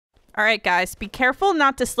Alright, guys. Be careful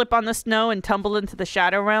not to slip on the snow and tumble into the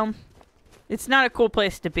Shadow Realm. It's not a cool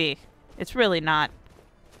place to be. It's really not.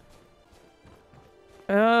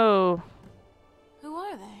 Oh. Who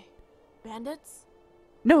are they? Bandits?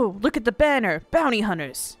 No, look at the banner. Bounty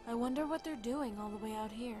hunters. I wonder what they're doing all the way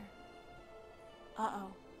out here. Uh-oh.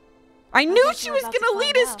 I knew she was gonna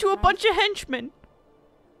lead us to a bunch of henchmen.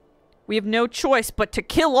 We have no choice but to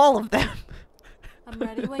kill all of them. I'm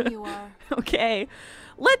ready when you are. Okay.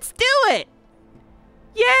 Let's do it!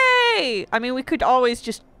 Yay! I mean, we could always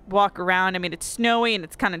just walk around. I mean, it's snowy and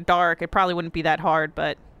it's kind of dark. It probably wouldn't be that hard,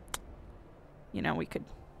 but... You know, we could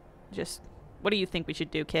just... What do you think we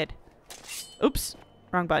should do, kid? Oops.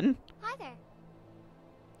 Wrong button. Hi there.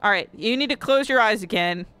 Alright, you need to close your eyes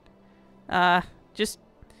again. Just...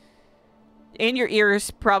 And your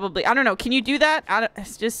ears, probably. I don't know. Can you do that?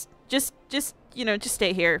 Just, you know, just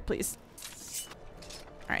stay here, please.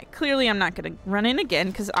 Alright, clearly I'm not gonna run in again,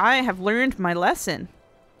 because I have learned my lesson.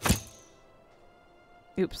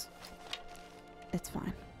 Oops. It's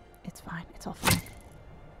fine. It's fine. It's all fine.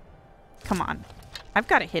 Come on. I've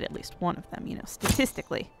got to hit at least one of them, you know,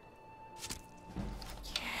 statistically.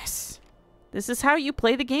 Yes! This is how you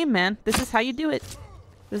play the game, man. This is how you do it.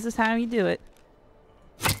 This is how you do it.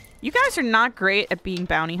 You guys are not great at being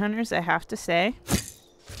bounty hunters, I have to say.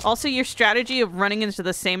 Also, your strategy of running into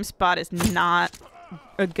the same spot is not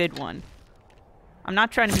a good one. I'm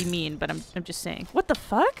not trying to be mean, but I'm just saying. What the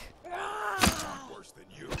fuck?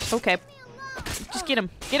 Okay. Just get him.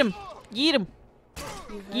 Get him. Yeet him.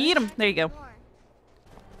 Yeet him. There you go.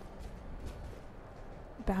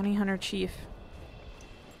 Bounty hunter chief.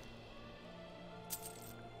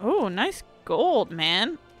 Oh, nice gold,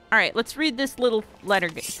 man. All right, let's read this little letter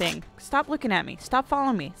thing. Stop looking at me. Stop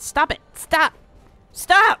following me. Stop it. Stop.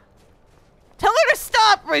 Stop. Tell her to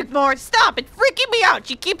stop, Rigmor. Stop. It's freaking me out.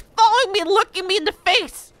 She keeps following me and looking me in the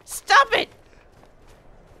face. Stop it.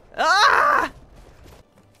 Ah!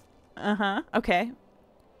 Uh-huh. Okay.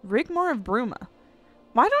 Rigmor of Bruma.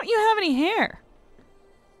 Why don't you have any hair?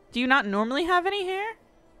 Do you not normally have any hair?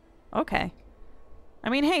 Okay. I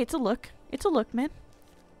mean, hey, it's a look. It's a look, man.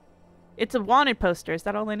 It's a wanted poster. Is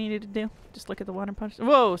that all I needed to do? Just look at the wanted poster?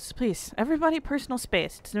 Whoa, please. Everybody, personal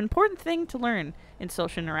space. It's an important thing to learn in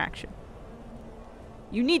social interaction.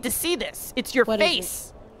 You need to see this. It's your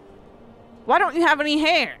face. Why don't you have any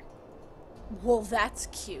hair? Well, that's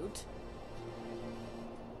cute.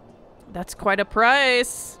 That's quite a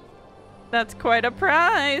price. That's quite a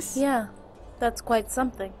price. Yeah, that's quite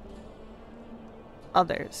something.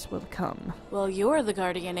 Others will come. Well, you're the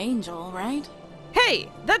guardian angel, right? Hey,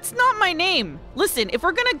 that's not my name. Listen, if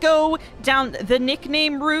we're gonna go down the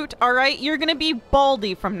nickname route, alright, you're gonna be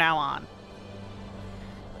Baldy from now on.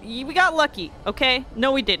 We got lucky, okay?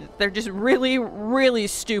 No, we didn't. They're just really, really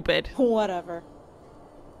stupid. Whatever.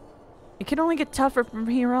 It can only get tougher from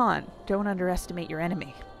here on. Don't underestimate your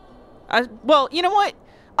enemy. Well, you know what?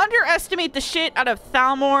 Underestimate the shit out of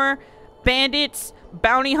Thalmor, bandits,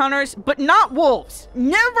 bounty hunters, but not wolves.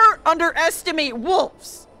 Never underestimate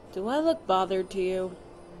wolves. Do I look bothered to you?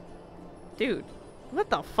 Dude, what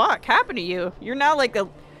the fuck happened to you? You're now like a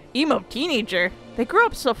emo teenager. They grow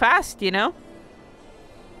up so fast, you know?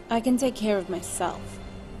 I can take care of myself.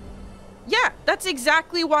 Yeah, that's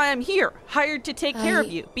exactly why I'm here. Hired to take care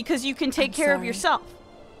of you. Because you can take care of yourself.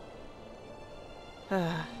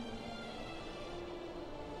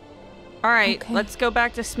 Alright, let's go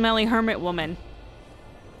back to Smelly Hermit Woman.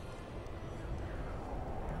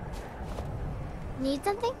 Need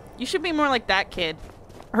something? You should be more like that kid.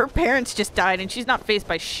 Her parents just died and she's not faced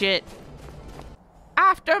by shit.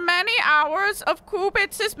 After many hours of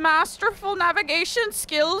Kubitz's masterful navigation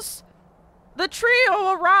skills, the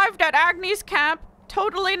trio arrived at Agni's camp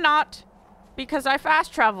totally not, because I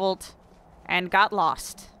fast traveled and got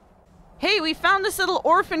lost. Hey, we found this little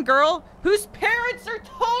orphan girl whose parents are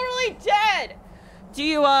totally dead. Do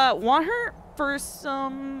you want her for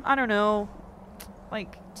some, I don't know,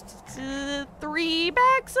 like 3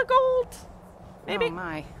 bags of gold? Maybe? Oh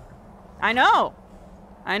my. I know.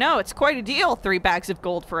 I know, it's quite a deal, 3 bags of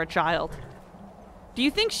gold for a child. Do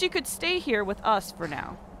you think she could stay here with us for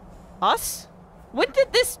now? Us? When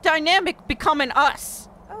did this dynamic become an us?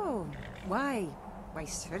 Oh, why? Why,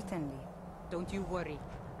 certainly. Don't you worry.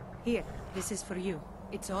 Here, this is for you.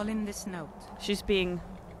 It's all in this note. She's being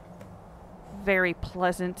very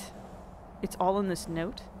pleasant. It's all in this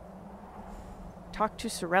note? Talk to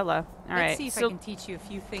Sorella. Alright. Let's see if I can teach you a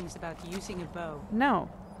few things about using a bow. No.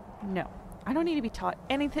 No. I don't need to be taught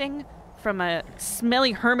anything from a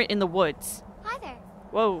smelly hermit in the woods. Hi there.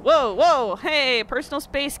 Whoa, whoa, whoa. Hey, personal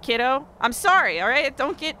space, kiddo. I'm sorry, alright?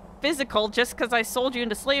 Don't get physical just because I sold you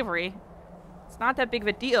into slavery. It's not that big of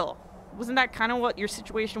a deal. Wasn't that kind of what your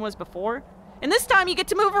situation was before? And this time you get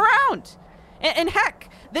to move around. And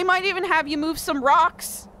heck, they might even have you move some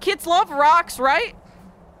rocks. Kids love rocks, right?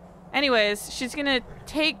 Anyways, she's gonna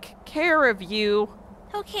take care of you.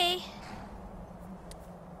 Okay.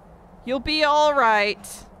 You'll be all right.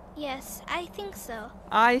 Yes, I think so.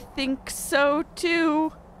 I think so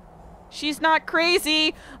too. She's not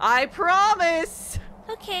crazy, I promise.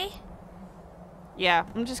 Okay. Yeah,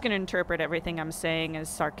 I'm just gonna interpret everything I'm saying as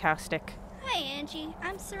sarcastic. Hi, Angie.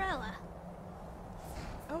 I'm Sorella.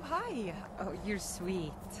 Oh, hi. Oh, you're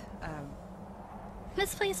sweet.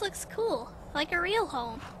 This place looks cool, like a real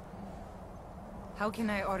home. How can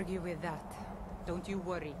I argue with that? Don't you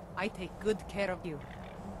worry. I take good care of you.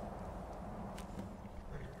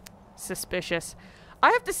 Suspicious. I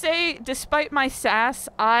have to say, despite my sass,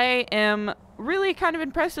 I am really kind of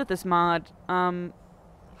impressed with this mod.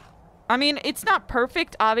 I mean, it's not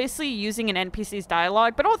perfect, obviously, using an NPC's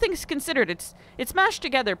dialogue, but all things considered, it's mashed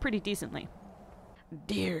together pretty decently.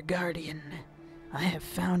 Dear Guardian, I have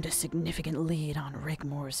found a significant lead on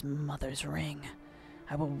Rigmor's mother's ring.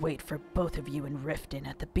 I will wait for both of you in Riften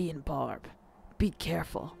at the Bee and Barb. Be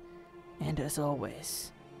careful, and as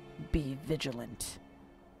always, be vigilant.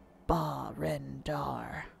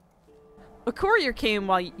 Ba-Ren-Dar. A courier came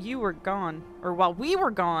while you were gone, or while we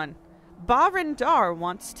were gone. Ba-Ren-Dar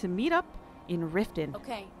wants to meet up in Riften.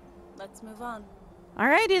 Okay, let's move on.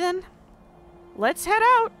 Alrighty then. Let's head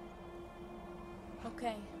out.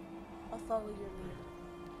 Okay, I'll follow your lead.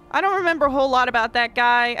 I don't remember a whole lot about that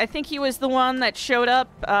guy. I think he was the one that showed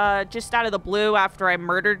up just out of the blue after I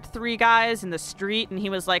murdered 3 guys in the street, and he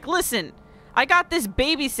was like, listen, I got this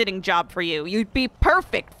babysitting job for you. You'd be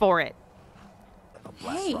perfect for it.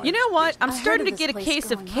 Hey, You know what? I'm I heard starting of to this get a place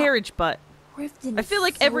case of going up. carriage butt. Riften I is feel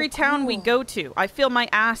like so every town we cool. go to, I feel my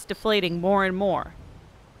ass deflating more and more.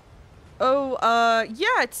 Oh,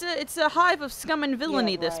 yeah, it's a hive of scum and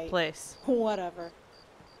villainy, Yeah, this right. place. Whatever.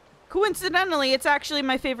 Coincidentally, it's actually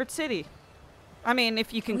my favorite city. I mean,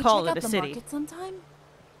 if you can we call check it a out the city. market sometime?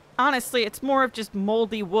 Honestly, it's more of just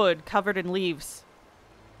moldy wood covered in leaves.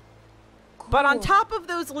 But on Cool. top of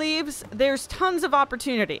those leaves, there's tons of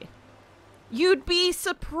opportunity. You'd be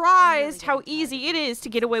surprised how easy it is to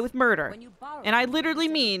get away with murder. And I literally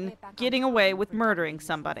mean getting away with murdering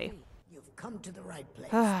somebody. You've come to the right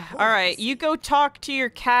place. Alright, you go talk to your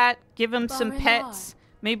cat, give him some Bar-and-bar. pets,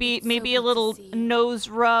 maybe It's so a good to little see you. nose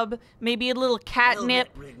rub, maybe a little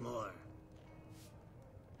catnip. Rigmor.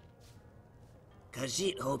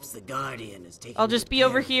 Khajiit hopes the Guardian is taking I'll just good be care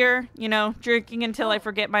over of you. here, you know, drinking until I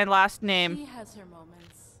forget my last She name. has her moments.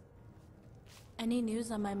 Any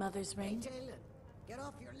news on my mother's ring? Talon, get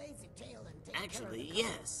off your lazy tail and take Actually,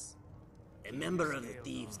 yes. A member of the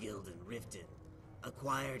Thieves Guild in Riften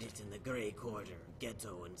acquired it in the Grey Quarter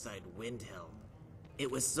ghetto inside Windhelm. It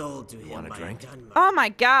was sold to him want a by drink? a Dunmer. Oh my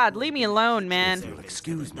god, leave me alone, man.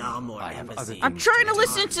 Excuse me, I have other I'm things trying to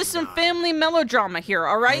listen to some family melodrama here,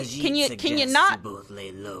 alright? Can you not? You both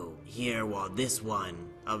lay low here while this one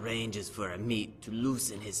arranges for a meat to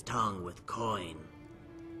loosen his tongue with coin.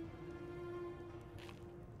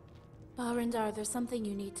 Bar-and-Dar, there's something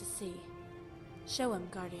you need to see. Show him,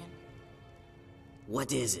 Guardian.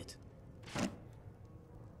 What is it?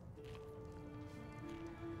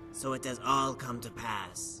 So it has all come to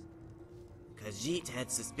pass. Khajiit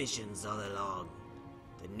had suspicions all along.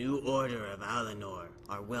 The New Order of Alinor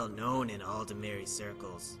are well known in Aldemiri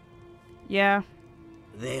circles. Yeah.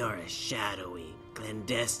 They are a shadowy,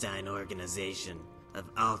 clandestine organization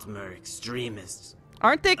of Altmer extremists.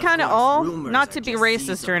 Aren't they Of kind of course, all? rumors Not are to be just seeds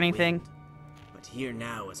racist on or the anything. wind. But here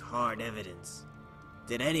now is hard evidence.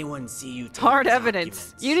 Did anyone see you take Hard the evidence.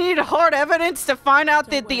 documents? You need hard evidence to find out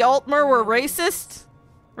that Don't the worry, Altmer were no racist?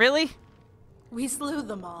 Really? We slew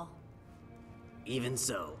them all. Even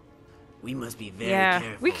so, we must be very Yeah,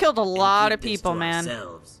 careful. we killed a and lot keep of this people, to man.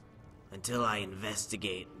 ourselves until I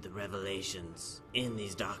investigate the revelations in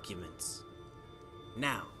these documents.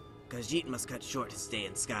 Now, Khajiit must cut short his stay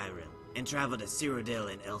in Skyrim and travel to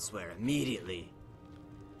Cyrodiil and elsewhere immediately.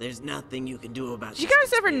 There's nothing you can do about Did you this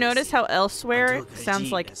guys ever conspiracy notice how elsewhere until sounds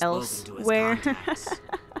Khajiit like has spoken to his elsewhere? contacts.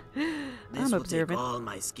 This I'm will observant. take all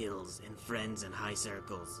my skills and friends in high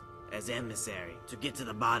circles as emissary to get to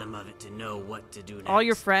the bottom of it to know what to do next. All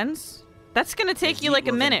your friends? That's gonna take you Khajiit like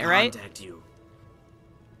a will then minute, right? contact you.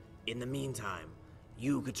 In the meantime,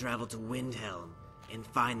 you could travel to Windhelm and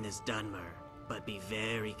find this Dunmer, but be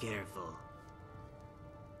very careful.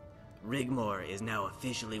 Rigmor is now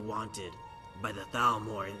officially wanted by the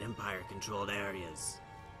Thalmor in Empire-controlled areas.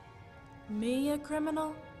 Me a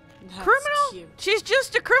criminal? That's Criminal? cute. She's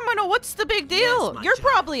just a criminal. What's the big deal? my You're child.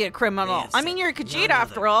 probably a criminal. Yes, I mean, you're a Khajiit none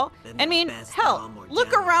after other all. than I the mean, best hell, Dalmor look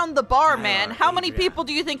general. around the bar, Tyler man. How many Adrian. people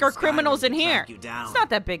do you think are Skyrim criminals in will here? track you down. It's not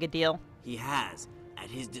that big a deal. He has at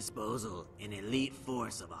his disposal an elite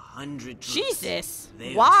force of 100 troops. Jesus.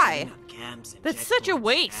 They are Why? setting up camps and That's such a checkpoints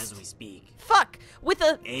waste. As we speak. Fuck, with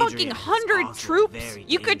a Adrian fucking is 100 also troops, very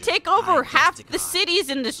you could dangerous, take over high half the Vesticon, cities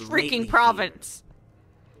in this greatly freaking feared. province.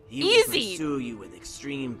 He will Easy. pursue you with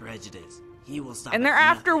extreme prejudice. He will stop And at they're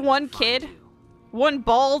after nothing to one find kid? you. One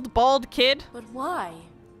bald kid? But why?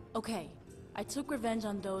 Okay, I took revenge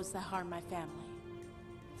on those that harmed my family.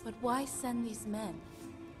 But why send these men?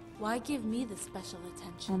 Why give me the special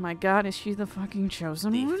attention? Oh my god, is she the fucking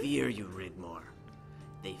chosen They one? fear you, Rigmor.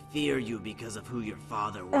 They fear you because of who your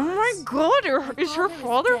father was. Oh my god, is her father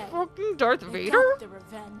father is dead. fucking Darth They Vader? got the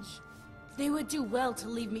revenge. They would do well to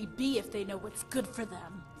leave me be if they know what's good for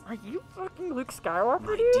them. Are you fucking Luke Skywalker,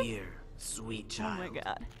 My dude? dear, sweet Oh child. my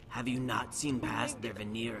god. Have you not seen past their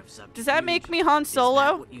veneer of subterfuge? Does that make me Han Is that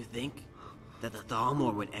Solo? what you think? That the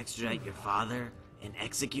Thalmor would extradite your father and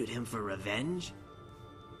execute him for revenge?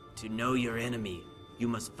 To know your enemy, you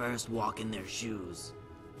must first walk in their shoes.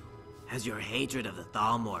 Has your hatred of the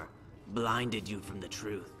Thalmor blinded you from the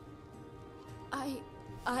truth?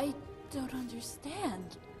 I don't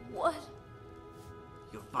understand. What?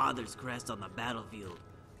 Your father's crest on the battlefield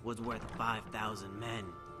was worth 5,000 men.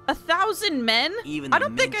 1,000 men? Even I the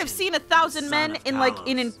don't think I've mention seen of 1,000 the men son of in like Talos an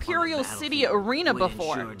on the Imperial City battlefield arena would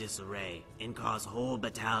before. ensure disarray and cause whole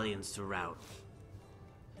battalions to rout.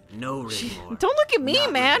 No, Rigmor. Don't look at me,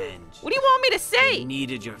 not man. revenge. What do you want me to They say?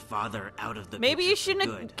 needed your father out of the Maybe you picture for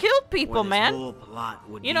shouldn't have good, killed or people, this man. whole plot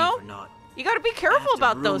would You be know? for naught. You gotta be careful After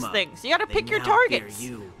about those Bruma, things. You gotta they pick your now fear targets.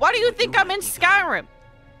 you Why do you and what think you I'm might in become. Skyrim?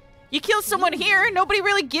 You kill someone here and nobody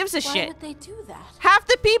really gives a Why shit. would they do that? Half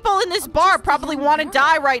the people in this I'm bar just a probably young want to girl.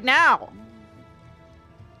 die right now.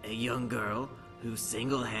 A young girl who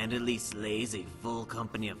single-handedly slays a full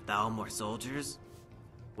company of Thalmor soldiers?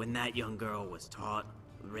 When that young girl was taught,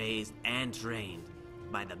 raised, and trained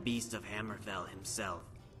by the Beast of Hammerfell himself.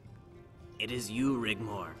 It is you,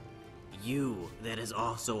 Rigmor. You that is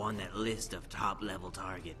also on that list of top-level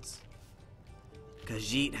targets.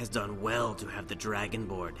 Khajiit has done well to have the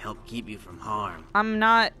Dragonborn help keep you from harm. I'm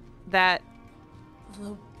not that.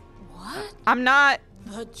 The what? I'm not.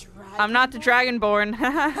 The dragon? I'm not the Dragonborn.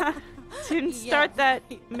 Didn't start that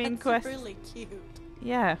main That's quest. really cute.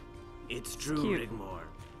 Yeah. It's true, cute. Rigmor.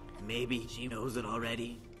 Maybe she knows it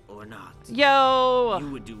already, or not. Yo.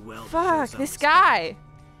 You would do well to show Fuck, some this respect. guy.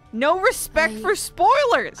 No respect for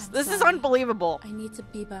spoilers. I'm This is sorry. unbelievable. I need to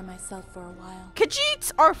be by myself for a while.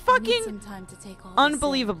 Khajiits are I need fucking some time to take all this in.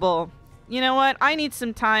 unbelievable. You know what? I need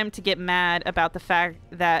some time to get mad about the fact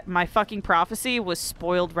that my fucking prophecy was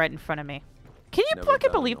spoiled right in front of me. Can you Never fucking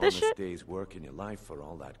done an believe this honest shit? day's work in your life for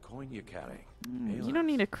all that coin you carry. You don't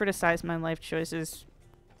need to criticize my life choices,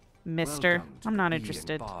 mister. Welcome to I'm not the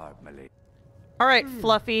interested. bar, my lady. Alright,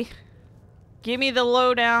 Fluffy. Give me the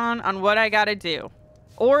lowdown on what I gotta do.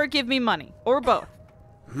 Or give me money. Or both.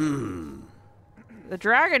 The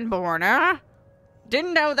Dragonborn, huh?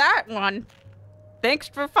 Didn't know that one. Thanks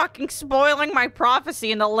for fucking spoiling my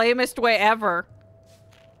prophecy in the lamest way ever.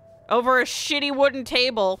 Over a shitty wooden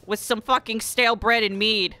table with some fucking stale bread and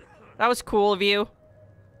mead. That was cool of you.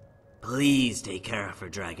 Please take care of her,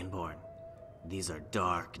 Dragonborn. These are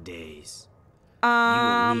dark days. You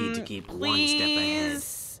will need to keep one step ahead.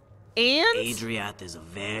 Please. And? Adriath is a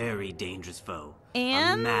very dangerous foe.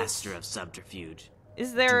 And? A master of subterfuge.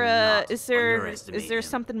 Is Do there not is underestimate there him.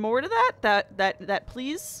 something more to that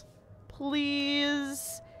please?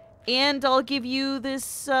 Please. And I'll give you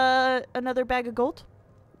this another bag of gold.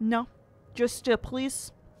 No. Just a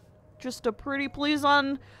please. Just a pretty please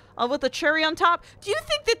on with a cherry on top. Do you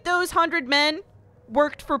think that those 100 men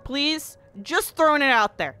worked for please? Just throwing it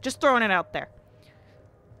out there. Just throwing it out there.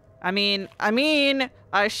 I mean,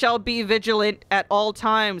 I shall be vigilant at all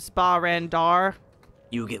times, Barandar.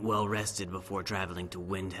 You get well rested before traveling to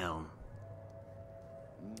Windhelm.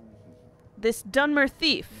 This Dunmer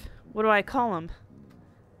thief, what do I call him?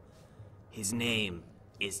 His name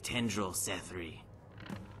is Tendril Sethri.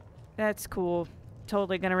 That's cool.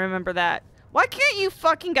 Totally gonna remember that. Why can't you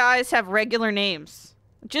fucking guys have regular names?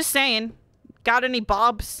 Just saying. Got any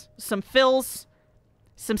Bobs? Some Phils?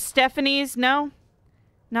 Some Stephanies? No?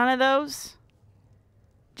 None of those?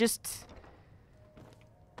 Just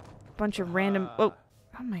a bunch of random... Oh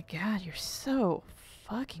my god, you're so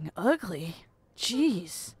fucking ugly.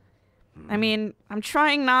 Jeez. I mean, I'm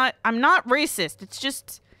not racist. It's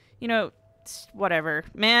just, you know, it's whatever.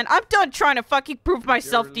 Man, I'm done trying to fucking prove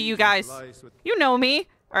myself to you guys. You know me.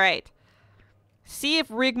 Alright. See if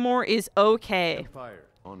Rigmor is okay. Campfire.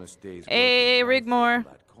 Honest days Hey, working life Rigmor. for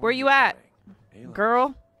that coin Where you you're at? carrying. Hail.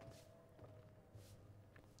 Girl?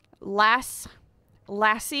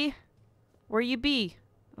 Lassie? Where you be?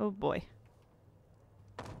 Oh boy.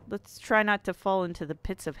 Let's try not to fall into the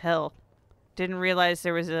pits of hell. Didn't realize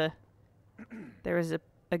there was a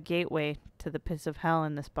gateway to the pits of hell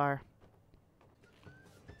in this bar.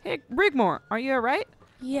 Hey, Rigmor, are you alright?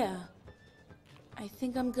 Yeah. I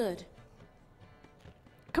think I'm good.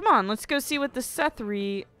 Come on, let's go see what the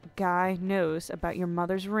Sethri guy knows about your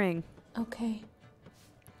mother's ring. Okay.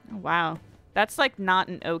 Oh, wow. That's like not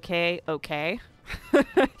an okay.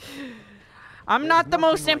 I'm not the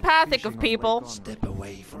most empathic of people. Step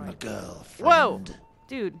away from the girl, Whoa!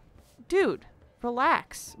 friend. Dude,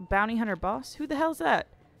 relax. Bounty hunter boss? Who the hell's that?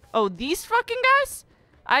 Oh, these fucking guys?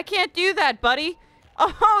 I can't do that, buddy.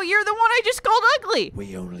 Oh, you're the one I just called ugly.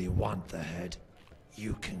 We only want the head.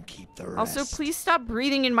 You can keep the rest. Also, please stop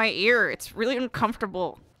breathing in my ear. It's really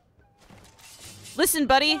uncomfortable. Listen,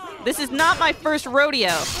 buddy, this is not my first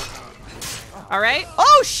rodeo. Alright?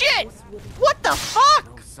 Oh, shit! What the fuck?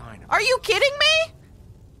 Are you kidding me?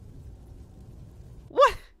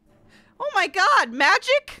 What? Oh my god,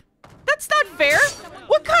 magic? That's not fair.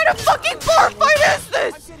 What kind of fucking bar fight is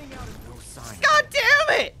this? God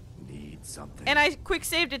damn it! Need something. And I quick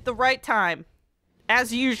saved at the right time.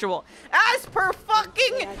 As usual. As per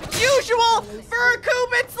fucking usual for a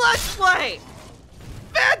Kubit's Let's Play!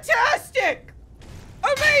 Fantastic!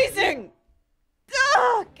 Amazing!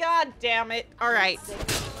 Oh, god damn it. Alright.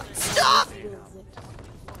 Stop!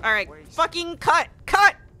 Alright, fucking cut!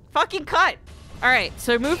 Fucking cut! Alright,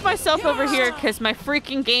 so I moved myself over here because my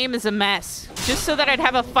freaking game is a mess. Just so that I'd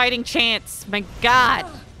have a fighting chance. My god.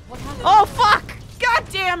 Oh, fuck! God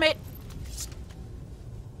damn it!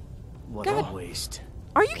 What God. a waste.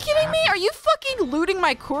 Are you kidding me? Are you fucking looting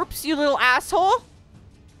my corpse, you little asshole?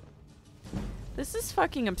 This is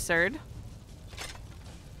fucking absurd.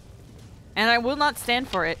 And I will not stand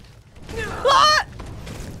for it. What?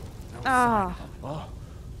 Ah. Oh.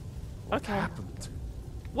 Okay. Happened.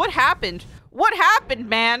 What happened? What happened,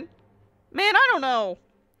 man? Man, I don't know.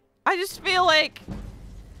 I just feel like...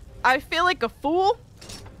 I feel like a fool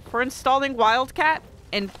for installing Wildcat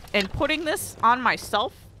and putting this on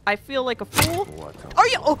myself. I feel like a fool. Are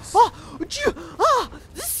you?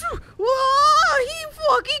 This. Whoa, he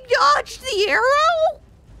fucking dodged the arrow.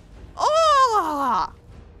 Oh,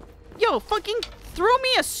 yo, fucking throw me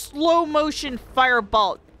a slow motion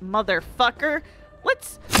firebolt, motherfucker.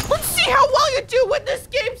 Let's see how well you do when this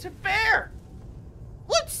game's fair.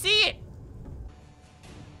 Let's see it.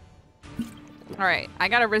 All right, I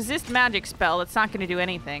got a resist magic spell. That's not gonna do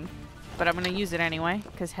anything, but I'm gonna use it anyway,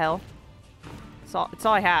 cause hell. It's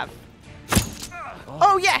all I have.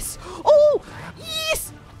 Oh, yes! Oh,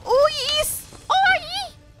 yes! Oh, yes! Oh,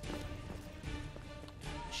 yes!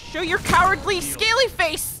 Show your cowardly, scaly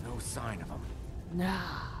face! No sign of him. Nah.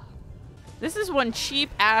 This is one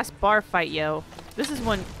cheap-ass bar fight, yo. This is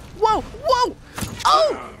one... Whoa! Whoa!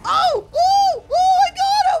 Oh! Oh! Oh! Oh, I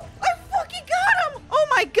got him! I fucking got him! Oh,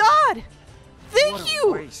 my God! Thank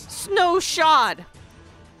you, Snowshod!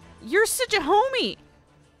 You're such a homie!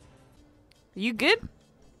 You good?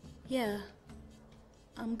 Yeah.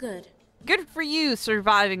 I'm good. Good for you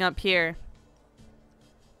surviving up here.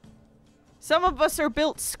 Some of us are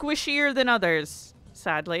built squishier than others,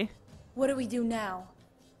 sadly. What do we do now?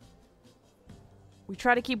 We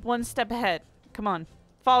try to keep one step ahead. Come on,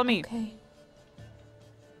 follow me. Okay.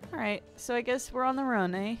 Alright, so I guess we're on the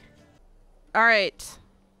run, eh? Alright.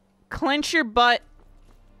 Clench your butt.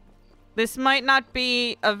 This might not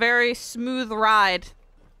be a very smooth ride.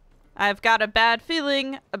 I've got a bad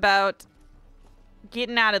feeling about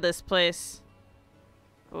getting out of this place.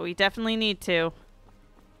 But we definitely need to.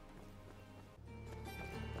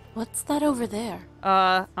 What's that over there?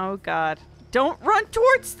 Oh god. Don't run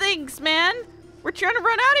towards things, man! We're trying to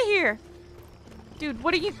run out of here! Dude,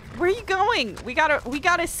 where are you going? We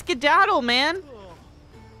gotta skedaddle, man!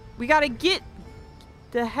 We gotta get...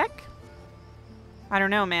 The heck? I don't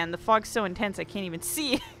know, man. The fog's so intense I can't even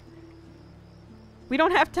see. We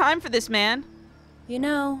don't have time for this, man. You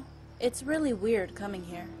know, it's really weird coming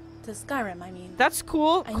here. To Skyrim, I mean. That's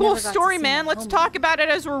cool. I Cool never got to story, see man. my Let's home talk yet. about it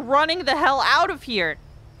as we're running the hell out of here.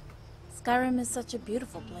 Skyrim is such a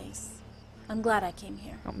beautiful place. I'm glad I came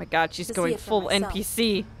here. Oh my god, she's To see going it for full myself.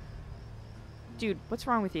 NPC. Dude, what's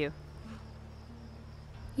wrong with you?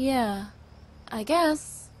 Yeah, I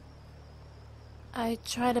guess. I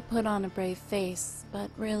try to put on a brave face,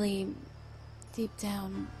 but really, deep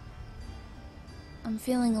down, I'm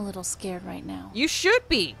feeling a little scared right now. You should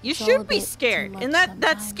be. You It's all should a be bit scared. too And much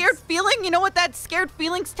that scared sometimes. feeling, you know what that scared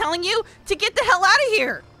feeling's telling you? To get the hell out of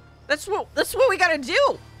here. That's what we gotta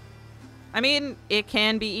do. I mean, it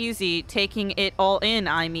can be easy taking it all in,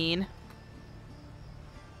 I mean.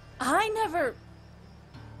 I never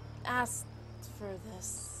asked for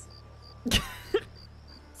this.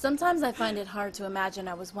 Sometimes I find it hard to imagine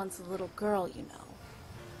I was once a little girl, you know.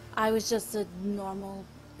 I was just a normal,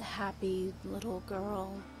 happy little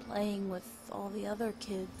girl playing with all the other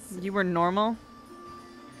kids. You were normal?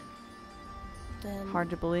 Then Hard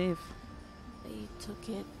to believe. they took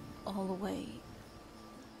it all away.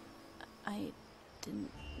 I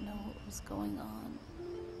didn't know what was going on.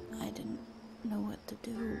 I didn't know what to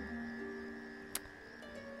do.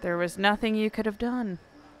 There was nothing you could have done.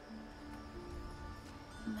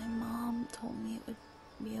 My mom told me it would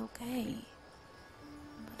be okay.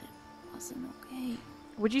 But it wasn't okay.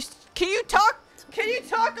 Can you talk? Can you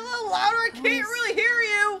talk a little louder? I can't really hear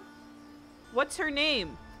you. What's her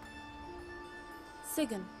name?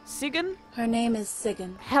 Sigan. Sigan? Her name is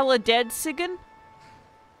Sigan. Hella dead Sigan?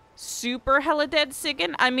 Super hella dead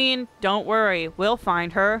Sigan? I mean, don't worry. We'll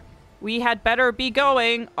find her. We had better be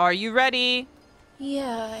going. Are you ready?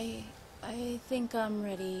 Yeah, I think I'm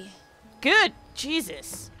ready. Good.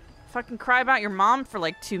 Jesus. Fucking cry about your mom for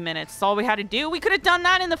like 2 minutes. That's all we had to do. We could have done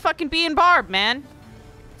that in the fucking Bee and Barb, man.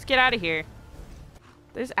 Let's get out of here.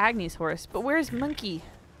 There's Agni's horse, but where's Monkey?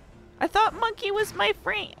 I thought Monkey was my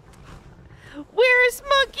friend. Where's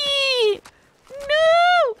Monkey?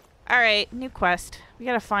 No! Alright, new quest. We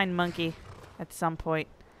gotta find Monkey at some point.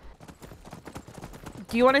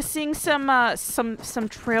 Do you want to sing some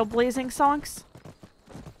trailblazing songs?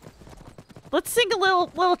 Let's sing a little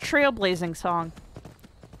trailblazing song.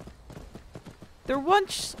 There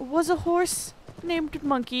once was a horse named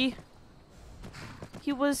Monkey.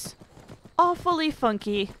 He was awfully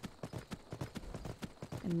funky.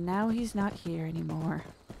 And now he's not here anymore.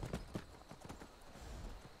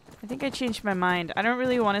 I think I changed my mind. I don't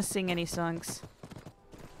really want to sing any songs.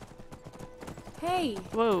 Hey,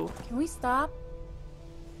 Whoa. can we stop?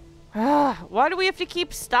 Why do we have to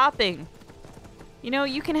keep stopping? You know,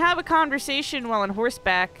 you can have a conversation while on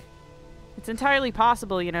horseback. It's entirely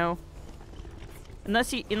possible, you know.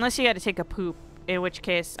 Unless you had to take a poop, in which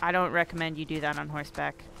case I don't recommend you do that on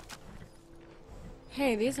horseback.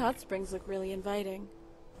 Hey, these hot springs look really inviting.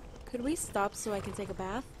 Could we stop so I can take a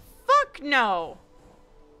bath? Fuck no!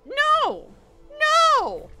 No!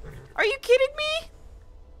 No! Are you kidding me?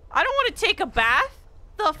 I don't want to take a bath.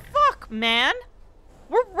 The fuck, man?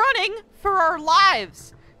 We're running for our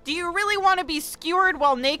lives. Do you really want to be skewered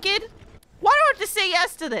while naked? Why do I have to say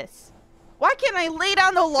yes to this? Why can't I lay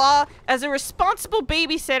down the law as a responsible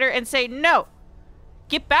babysitter and say, no,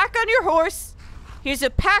 get back on your horse. Here's a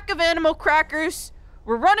pack of animal crackers.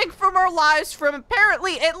 We're running from our lives from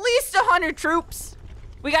apparently at least 100 troops.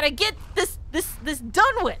 We gotta get this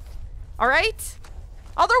done with, all right?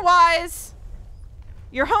 Otherwise,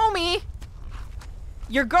 your homie,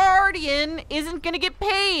 your guardian, isn't gonna get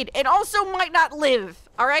paid and also might not live,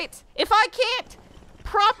 all right? If I can't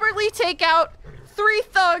properly take out 3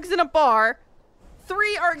 thugs in a bar,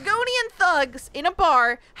 3 Argonian thugs in a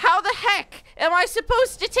bar, how the heck am I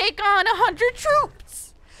supposed to take on 100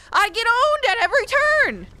 troops? I get owned at every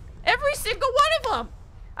turn. Every single one of them.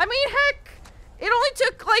 I mean, heck, it only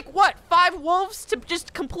took, like, what, 5 wolves to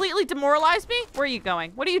just completely demoralize me? Where are you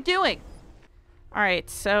going? What are you doing? All right,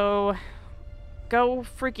 so go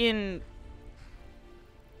freaking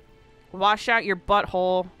wash out your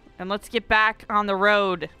butthole and let's get back on the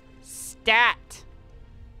road. Stat.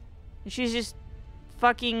 She's just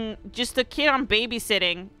fucking, just a kid I'm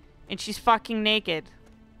babysitting and she's fucking naked.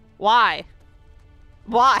 Why?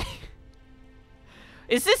 Why?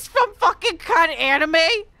 Is this from fucking kind of anime?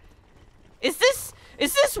 Is this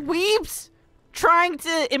weebs trying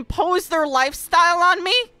to impose their lifestyle on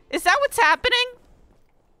me? Is that what's happening?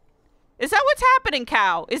 Is that what's happening,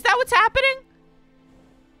 Cow? Is that what's happening?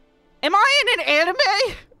 Am I in an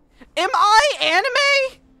anime? Am I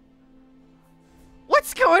anime?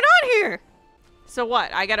 What's going on here? So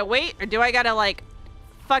what? I gotta wait? Or do I gotta, like,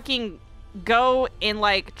 fucking go and,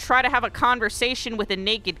 like, try to have a conversation with a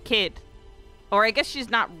naked kid? Or I guess she's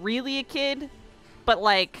not really a kid, but,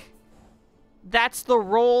 like, that's the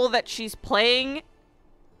role that she's playing,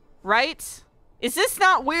 right? Is this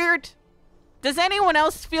not weird? Does anyone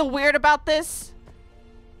else feel weird about this?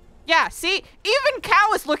 Yeah, see? Even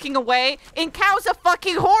Cow is looking away, and Cow's a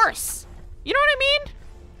fucking horse. You know what I mean?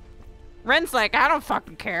 Ren's like, I don't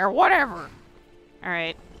fucking care, whatever.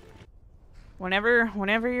 Alright.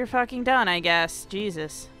 Whenever you're fucking done, I guess.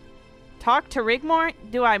 Jesus. Talk to Rigmor?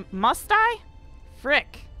 Must I?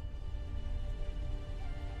 Frick.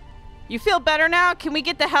 You feel better now? Can we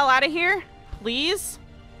get the hell out of here? Please?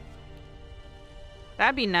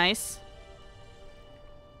 That'd be nice.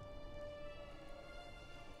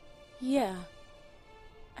 Yeah.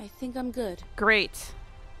 I think I'm good. Great.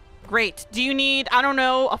 Great. Do you need, I don't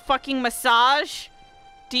know, a fucking massage?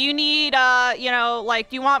 Do you need, you know, like,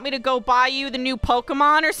 do you want me to go buy you the new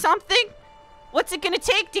Pokemon or something? What's it gonna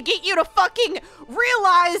take to get you to fucking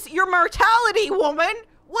realize your mortality, woman?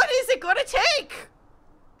 What is it gonna take?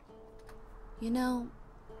 You know,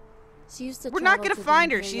 she used to We're not travel gonna to the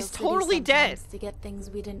find her. Imperial She's City totally dead. sometimes to get things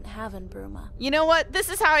we didn't have in Bruma. You know what? This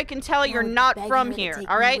is how I can tell you're I would not beg from her to here, take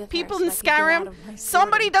all me right? with her People so in I could get out Skyrim, of my sword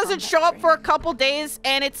somebody and doesn't combat show up for a training. couple days,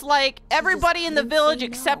 and it's like everybody in the couldn't village say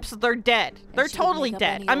no. accepts they're dead. They're she would totally make up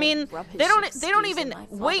dead. any I old mean, rubbish they don't excuse, even and my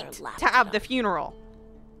father wait laughed to it have the off. funeral.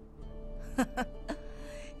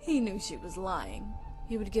 He knew she was lying.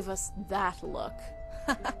 He would give us that look.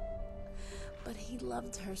 But he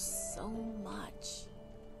loved her so much.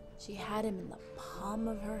 She had him in the palm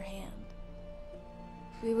of her hand.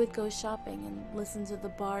 We would go shopping and listen to the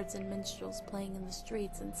bards and minstrels playing in the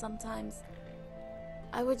streets, and sometimes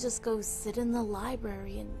I would just go sit in the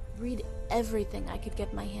library and read everything I could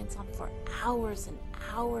get my hands on for hours and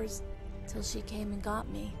hours till she came and got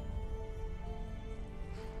me.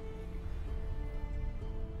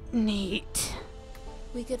 Neat.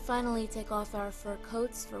 We could finally take off our fur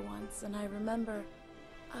coats for once, and I remember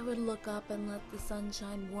I would look up and let the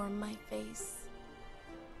sunshine warm my face.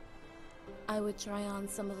 I would try on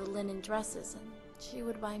some of the linen dresses, and she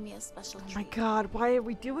would buy me a special treat. Oh my god, why are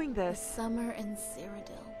we doing The this? summer in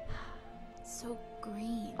Cyrodiil. So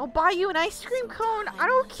green. I'll buy you an ice cream So cone. I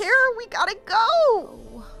don't timeless. care. We gotta go.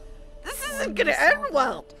 Oh, This I isn't gonna miss end all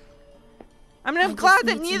well. that. I mean, I'm I glad just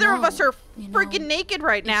that need to neither of us know, are you know, freaking naked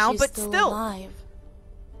right if now, she's but still. alive.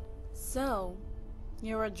 So,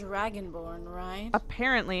 you're a Dragonborn, right?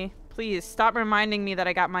 Apparently. Please, stop reminding me that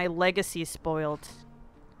I got my legacy spoiled.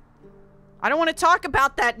 I don't want to talk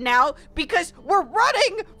about that now, because we're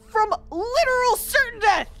running from literal certain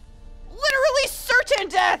death! Literally certain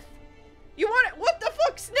death! You want it? What the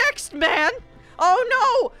fuck's next, man?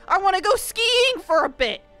 Oh no! I want to go skiing for a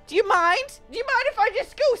bit! Do you mind? Do you mind if I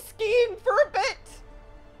just go skiing for a bit?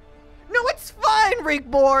 No, it's fine,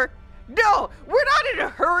 Rigmor! No, we're not in a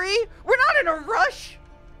hurry! We're not in a rush!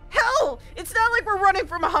 Hell, it's not like we're running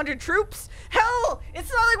from 100 troops. Hell,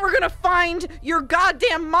 it's not like we're gonna find your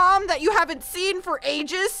goddamn mom that you haven't seen for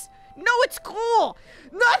ages. No, it's cool.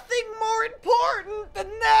 Nothing more important than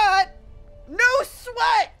that. No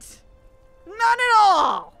sweat. None at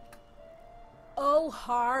all. Oh,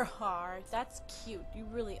 har. That's cute. You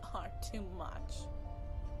really are too much.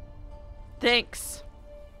 Thanks.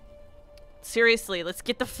 Seriously, let's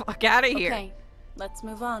get the fuck out of here. Okay, let's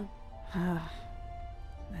move on. My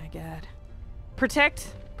god. Protect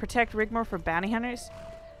Rigmor from bounty hunters?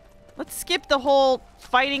 Let's skip the whole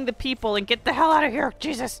fighting the people and get the hell out of here.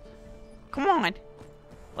 Jesus. Come on.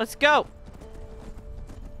 Let's go.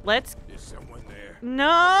 Let's... Is someone there?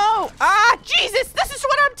 No! Ah, Jesus! This is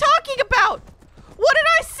what I'm talking about! What did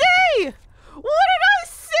I say? What did I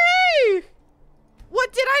say?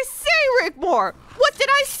 What did I say, Rigmor? What did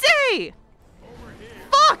I say?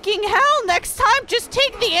 Fucking hell! Next time, just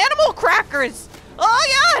take the animal crackers!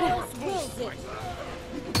 Oh,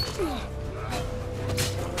 God!